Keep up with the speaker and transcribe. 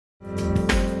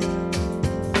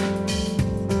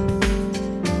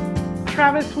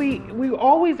Travis, we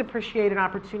always appreciate an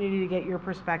opportunity to get your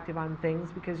perspective on things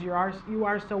because you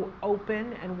are so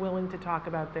open and willing to talk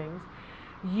about things.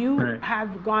 You Right.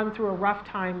 have gone through a rough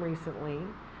time recently.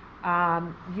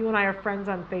 You and I are friends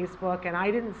on Facebook, and I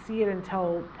didn't see it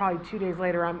until probably 2 days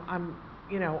later. I'm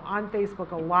on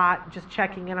Facebook a lot, just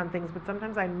checking in on things. But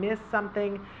sometimes I miss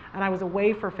something, and I was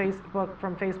away from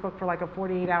Facebook for like a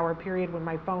 48-hour period when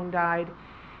my phone died,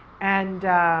 and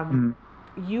Mhm.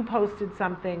 you posted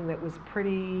something that was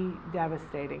pretty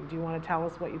devastating. Do you want to tell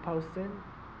us what you posted?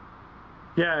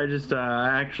 Yeah, I just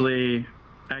actually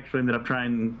ended up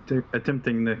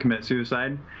attempting to commit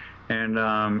suicide, and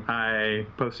I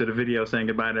posted a video saying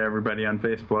goodbye to everybody on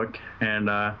Facebook, and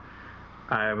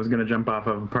I was gonna jump off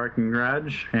of a parking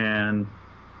garage, and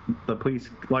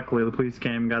luckily the police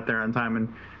came, got there on time, and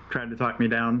tried to talk me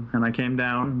down, and I came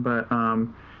down, but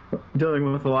dealing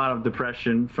with a lot of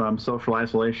depression from social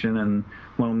isolation and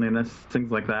loneliness, things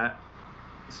like that.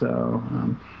 So,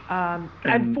 and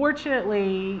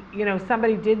Unfortunately,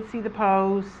 somebody did see the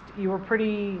post. You were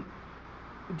pretty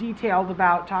detailed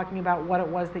about talking about what it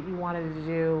was that you wanted to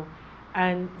do.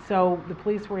 And so the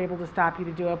police were able to stop you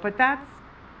to do it. But that's,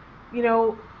 you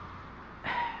know,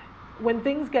 when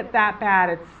things get that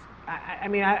bad,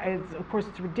 of course,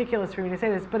 it's ridiculous for me to say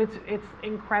this, but it's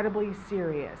incredibly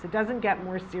serious. It doesn't get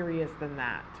more serious than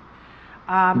that.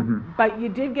 mhm. But you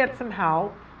did get some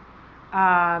help,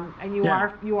 and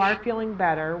Yeah. you are feeling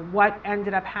better. What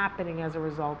ended up happening as a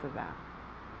result of that?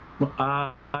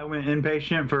 Well, I went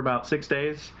inpatient for about 6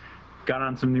 days, got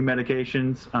on some new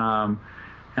medications,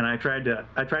 and I tried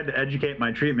to educate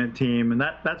my treatment team, and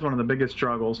that's one of the biggest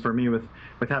struggles for me with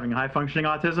having high functioning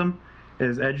autism,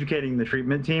 is educating the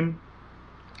treatment team.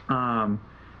 Um,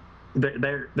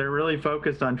 they're really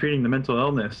focused on treating the mental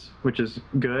illness, which is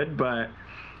good, but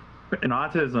in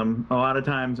autism, a lot of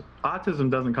times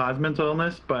autism doesn't cause mental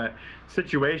illness, but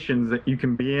situations that you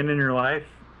can be in your life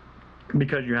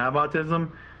because you have autism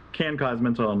can cause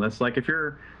mental illness. Like if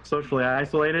you're socially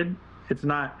isolated, it's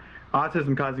not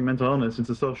autism causing mental illness, it's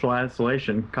a social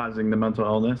isolation causing the mental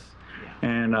illness. Yeah.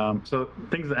 And so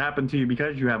things that happen to you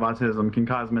because you have autism can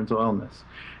cause mental illness.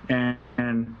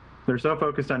 And they're so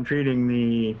focused on treating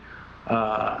the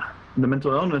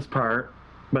mental illness part,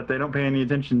 but they don't pay any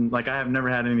attention. Like I have never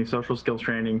had any social skills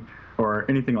training or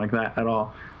anything like that at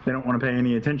all. They don't want to pay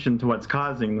any attention to what's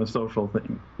causing the social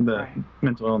thing, the Right.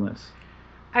 mental illness.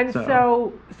 And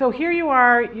So, so here you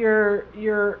are.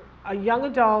 You're a young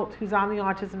adult who's on the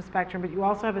autism spectrum, but you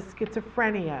also have a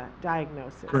schizophrenia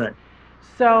diagnosis. correct,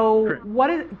 So correct. what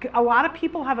is a lot of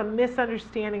people have a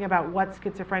misunderstanding about what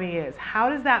schizophrenia is. How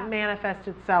does that manifest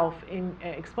itself in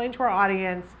explain to our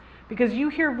audience because you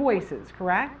hear voices,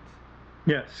 correct?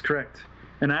 Yes, correct.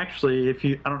 And actually,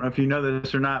 I don't know if you know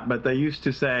this or not, but they used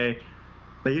to think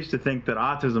that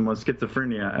autism was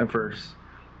schizophrenia at first.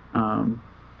 Um,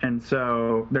 and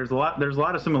so there's a lot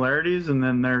of similarities, and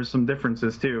then there's some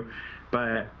differences too.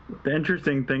 But the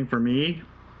interesting thing for me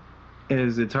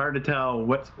is it's hard to tell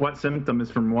what symptom is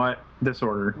from what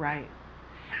disorder. Right.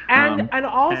 Um, And and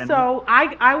also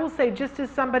I will say just as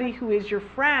somebody who is your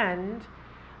friend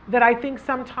that I think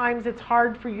sometimes it's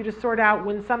hard for you to sort out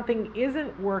when something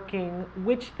isn't working,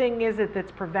 which thing is it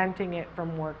that's preventing it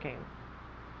from working?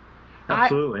 I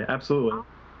Absolutely, absolutely.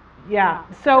 Yeah.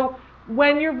 So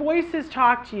when your voices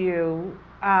talk to you,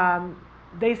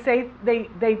 they say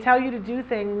they tell you to do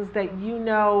things that you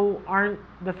know aren't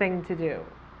the thing to do.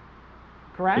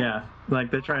 Correct? Yeah, like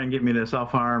they try and get me to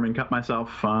self harm and cut myself.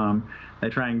 They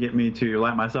try and get me to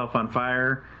light myself on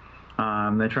fire.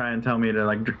 They try and tell me to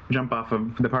like jump off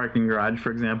of the parking garage,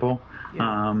 for example.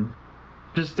 Yeah. Um,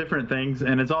 just different things,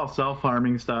 and it's all self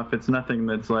harming stuff. It's nothing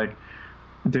that's like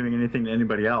doing anything to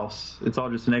anybody else. It's all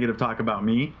just negative talk about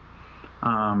me.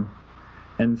 Um,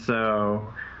 and so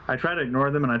I try to ignore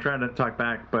them and I try to talk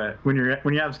back. But when you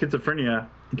have schizophrenia,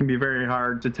 it can be very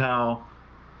hard to tell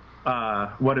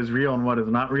what is real and what is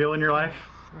not real in your life.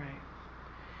 Right.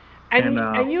 Right. And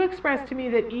And you expressed to me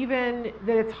that even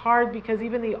that it's hard because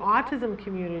even the autism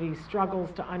community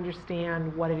struggles to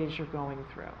understand what it is you're going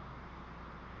through.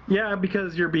 yeah,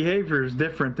 because your behavior is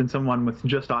different than someone with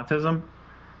just autism.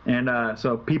 And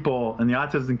so people in the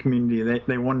autism community,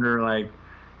 they wonder like,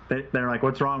 they're like,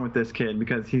 what's wrong with this kid?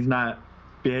 Because he's not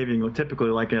behaving typically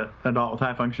like an adult with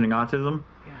high functioning autism.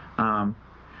 Yeah. Um,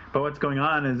 but what's going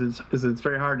on is it's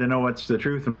very hard to know what's the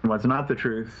truth and what's not the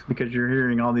truth because you're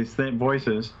hearing all these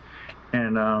voices,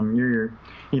 and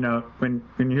when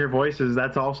you hear voices,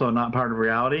 that's also not part of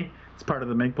reality. It's part of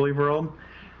the make believe world.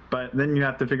 But then you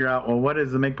have to figure out, well, what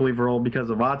is the make believe world because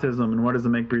of autism, and what is the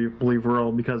make believe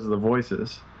world because of the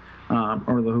voices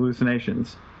or the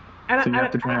hallucinations? And So you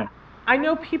have to try it. I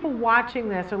know people watching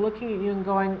this are looking at you and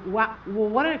going, wow, well,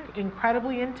 what an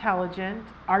incredibly intelligent,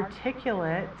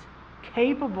 articulate,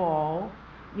 capable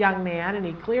young man, and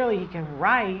he can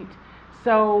write.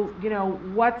 So,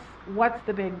 what's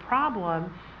the big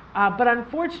problem? But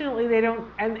unfortunately, they don't,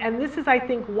 and this is, I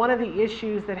think, one of the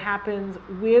issues that happens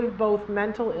with both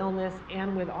mental illness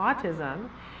and with autism,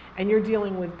 and you're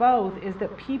dealing with both, is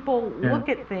that people Yeah. look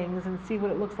at things and see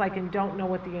what it looks like and don't know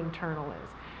what the internal is.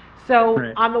 So,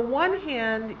 Right. on the one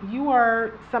hand, you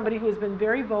are somebody who has been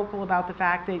very vocal about the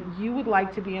fact that you would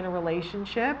like to be in a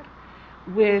relationship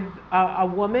with a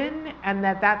woman, and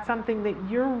that that's something that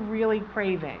you're really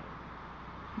craving.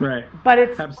 Right. But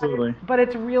it's Absolutely. but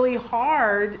it's really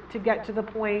hard to get to the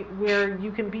point where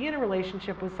you can be in a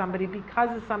relationship with somebody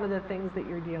because of some of the things that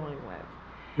you're dealing with.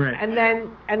 Right. And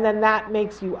then that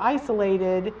makes you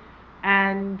isolated,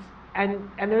 and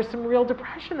and there's some real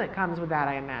depression that comes with that,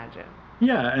 I imagine.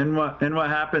 Yeah, and what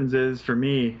happens is, for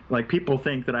me, like, people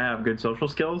think that I have good social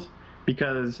skills,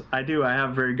 because I do. I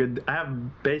have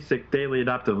basic daily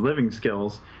adaptive living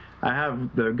skills. I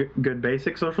have the good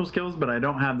basic social skills, but I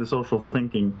don't have the social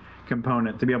thinking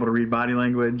component to be able to read body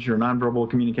language or nonverbal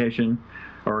communication,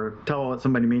 or tell what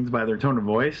somebody means by their tone of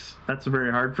voice. That's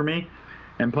very hard for me.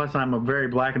 And plus, I'm a very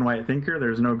black and white thinker.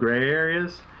 There's no gray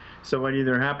areas. So what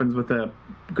either happens with a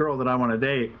girl that I want to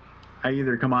date, I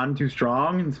either come on too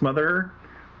strong and smother her,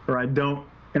 or I don't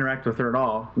interact with her at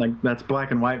all. Like, that's black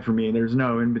and white for me. There's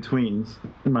no in-betweens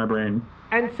in my brain.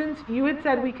 And since you had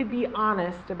said we could be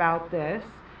honest about this,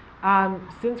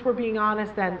 since we're being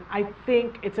honest, then I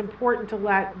think it's important to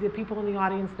let the people in the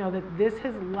audience know that this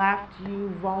has left you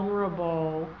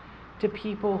vulnerable to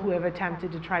people who have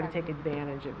attempted to try to take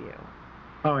advantage of you.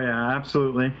 Oh yeah,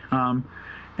 absolutely. And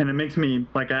it makes me,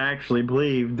 like, I actually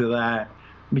believed that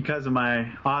because of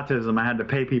my autism, I had to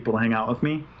pay people to hang out with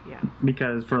me. Yeah.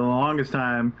 Because for the longest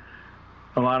time,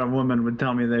 a lot of women would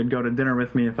tell me they'd go to dinner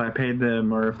with me if I paid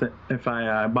them, or if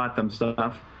I bought them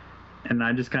stuff. And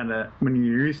I just kind of, when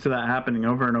you're used to that happening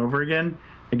over and over again,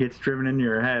 it gets driven into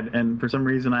your head. And for some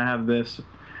reason, I have the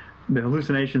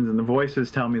hallucinations and the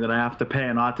voices tell me that I have to pay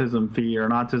an autism fee or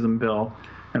an autism bill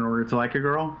in order to like a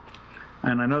girl.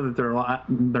 And I know that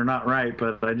they're not right,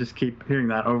 but I just keep hearing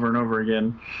that over and over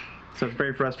again. So it's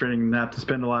very frustrating to have to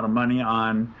spend a lot of money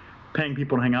on paying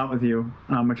people to hang out with you,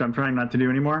 which I'm trying not to do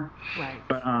anymore. Right.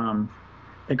 But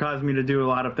it caused me to do a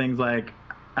lot of things, like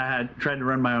I had tried to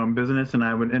run my own business, and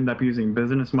I would end up using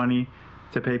business money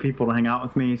to pay people to hang out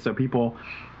with me, so people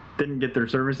didn't get their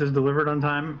services delivered on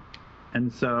time.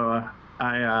 And so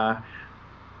I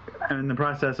am in the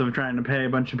process of trying to pay a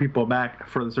bunch of people back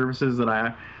for the services that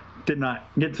I did not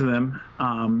get to them,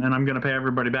 and I'm going to pay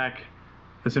everybody back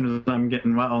as soon as I'm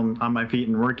getting well on my feet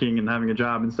and working and having a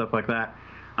job and stuff like that.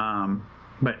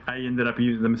 But I ended up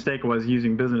the mistake was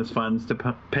using business funds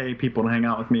to pay people to hang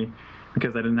out with me,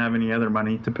 because I didn't have any other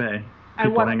money to pay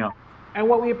people to hang out. And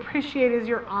what we appreciate is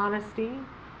your honesty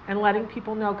and letting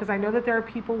people know, because I know that there are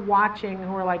people watching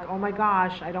who are like, oh my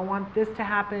gosh, I don't want this to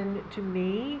happen to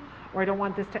me, or I don't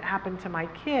want this to happen to my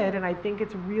kid. And I think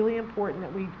it's really important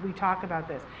that we talk about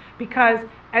this, because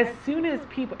as soon as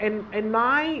people, and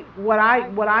what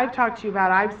I've talked to you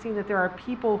about, I've seen that there are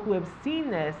people who have seen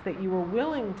this, that you were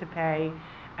willing to pay,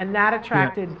 and that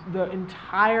attracted the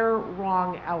entire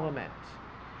wrong element.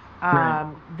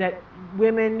 Right. That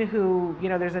women who,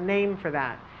 there's a name for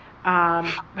that,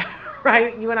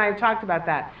 right? You and I have talked about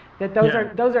that. That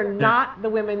those are not the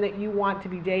women that you want to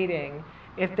be dating.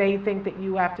 If they think that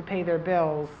you have to pay their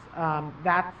bills,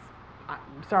 that's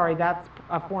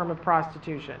a form of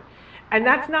prostitution, and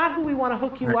that's not who we want to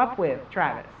hook you up with,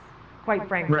 Travis. Quite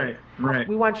frankly, Right.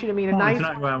 We want you to meet a Well, nice. it's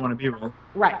not who I want to be with.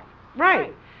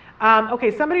 Right. Okay,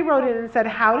 somebody wrote in and said,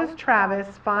 how does Travis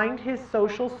find his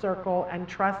social circle and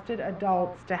trusted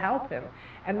adults to help him?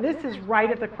 And this is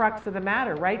right at the crux of the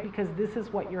matter, right? Because this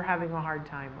is what you're having a hard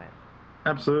time with.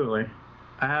 Absolutely.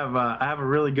 I have a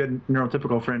really good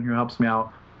neurotypical friend who helps me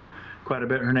out quite a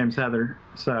bit. Her name's Heather.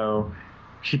 So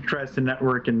she tries to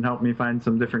network and help me find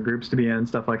some different groups to be in and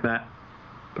stuff like that.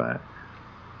 But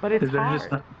it's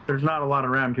hard. There's not a lot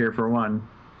around here, for one.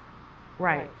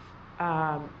 Right.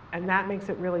 And that makes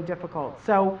it really difficult.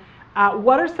 So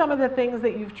what are some of the things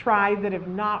that you've tried that have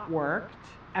not worked?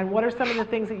 And what are some of the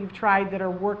things that you've tried that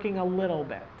are working a little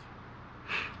bit?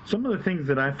 Some of the things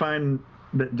that I find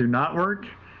that do not work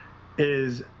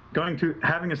is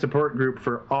having a support group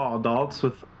for all adults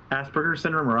with Asperger's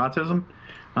syndrome or autism,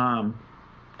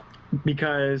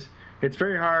 because it's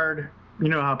very hard. You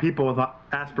know how people with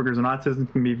Asperger's and autism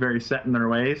can be very set in their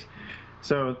ways.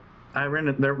 So we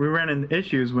ran into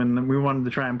issues when we wanted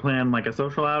to try and plan like a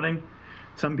social outing.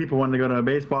 Some people wanted to go to a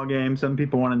baseball game. Some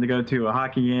people wanted to go to a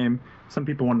hockey game. Some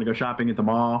people wanted to go shopping at the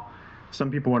mall.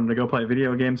 Some people wanted to go play a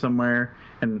video game somewhere.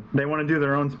 And they want to do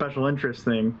their own special interest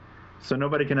thing. So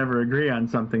nobody can ever agree on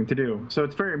something to do. So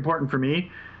it's very important for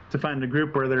me to find a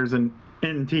group where there's an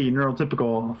NT,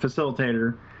 neurotypical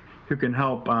facilitator, who can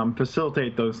help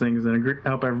facilitate those things and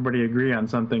help everybody agree on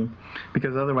something.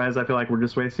 Because otherwise, I feel like we're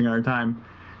just wasting our time.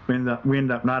 We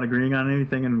end up not agreeing on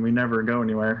anything, and we never go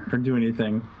anywhere or do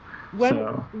anything.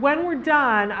 When we're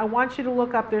done, I want you to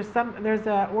look up. There's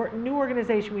a new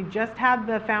organization. We just had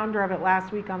the founder of it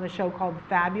last week on the show called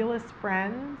Fabulous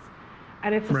Friends,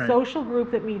 and it's a social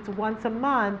group that meets once a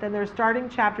month, and they're starting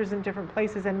chapters in different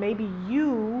places. And maybe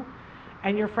you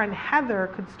and your friend Heather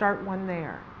could start one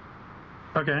there.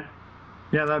 Okay.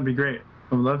 Yeah, that'd be great.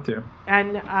 I would love to.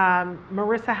 And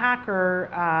Marissa Hacker,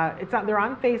 they're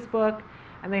on Facebook,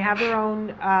 and they have their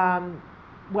own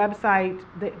website.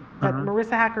 But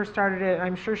Marissa Hacker started it.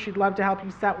 I'm sure she'd love to help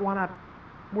you set one up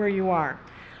where you are.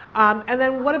 And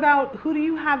then what about, who do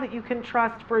you have that you can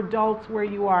trust for adults where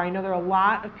you are? I know there are a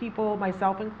lot of people,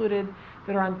 myself included,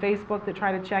 that are on Facebook that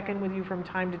try to check in with you from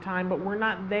time to time, but we're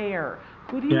not there.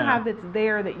 Who do you have that's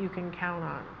there that you can count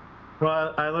on?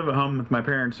 Well, I live at home with my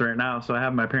parents right now, so I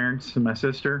have my parents and my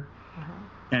sister.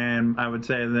 And I would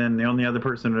say then the only other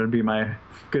person would be my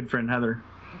good friend Heather.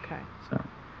 Okay. So.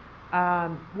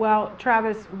 Well,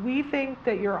 Travis, we think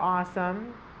that you're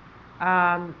awesome.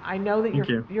 I know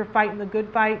that you're fighting the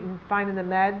good fight and finding the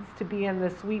meds to be in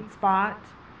the sweet spot,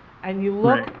 and you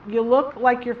look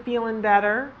like you're feeling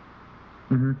better.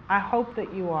 I hope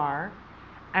that you are.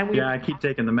 And I keep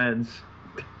taking the meds,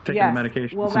 taking the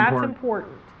medication. Well, that's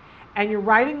important. And your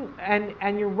writing,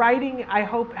 and your writing, I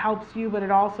hope helps you, but it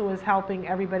also is helping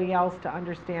everybody else to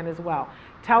understand as well.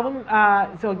 Tell them.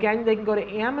 So again, they can go to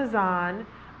Amazon.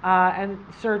 And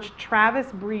search Travis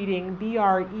Breeding,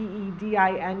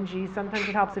 Breeding. Sometimes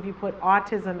it helps if you put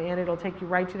autism in, it'll take you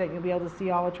right to that and you'll be able to see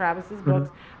all of Travis's books.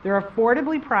 They're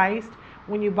affordably priced.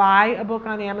 When you buy a book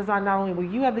on Amazon, not only will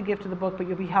you have the gift of the book, but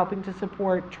you'll be helping to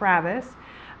support Travis.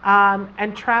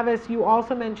 And Travis, you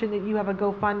also mentioned that you have a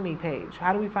GoFundMe page.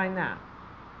 How do we find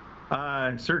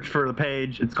that? Search for the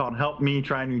page. It's called Help Me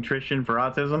Try Nutrition for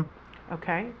Autism.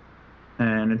 Okay.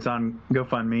 And it's on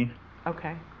GoFundMe.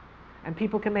 Okay. And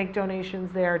people can make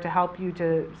donations there to help you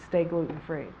to stay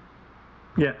gluten-free.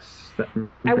 Yes.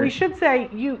 And we should say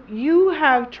you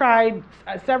have tried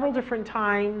several different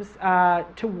times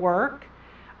to work.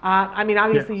 I mean,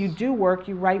 obviously you do work,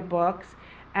 you write books,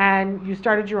 and you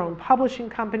started your own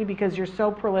publishing company because you're so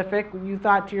prolific. You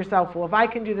thought to yourself, well, if I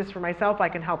can do this for myself, I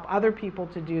can help other people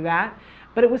to do that.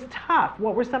 But it was tough.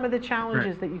 What were some of the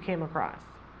challenges that you came across?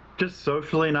 Just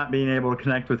socially not being able to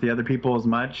connect with the other people as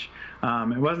much.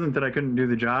 It wasn't that I couldn't do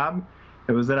the job.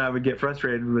 It was that I would get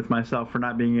frustrated with myself for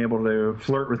not being able to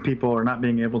flirt with people or not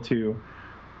being able to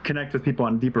connect with people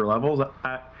on deeper levels.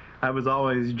 I was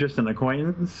always just an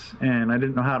acquaintance, and I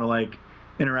didn't know how to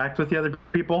interact with the other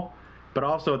people. But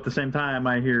also at the same time,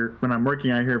 when I'm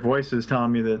working, I hear voices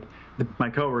telling me that my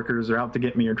coworkers are out to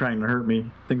get me or trying to hurt me,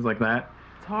 things like that.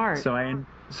 It's hard.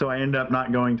 So I end up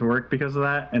not going to work because of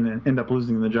that, and then end up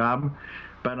losing the job.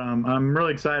 But I'm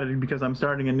really excited because I'm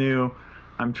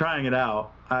trying it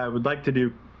out. I would like to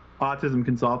do autism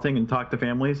consulting and talk to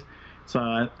families. So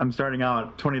I'm starting out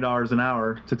at $20 an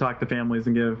hour to talk to families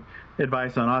and give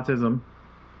advice on autism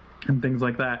and things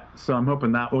like that. So I'm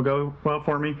hoping that will go well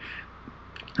for me.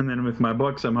 And then with my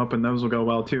books, I'm hoping those will go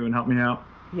well too and help me out.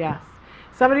 Yes.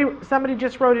 Somebody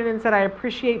just wrote in and said, I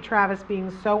appreciate Travis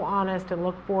being so honest and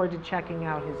look forward to checking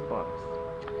out his books.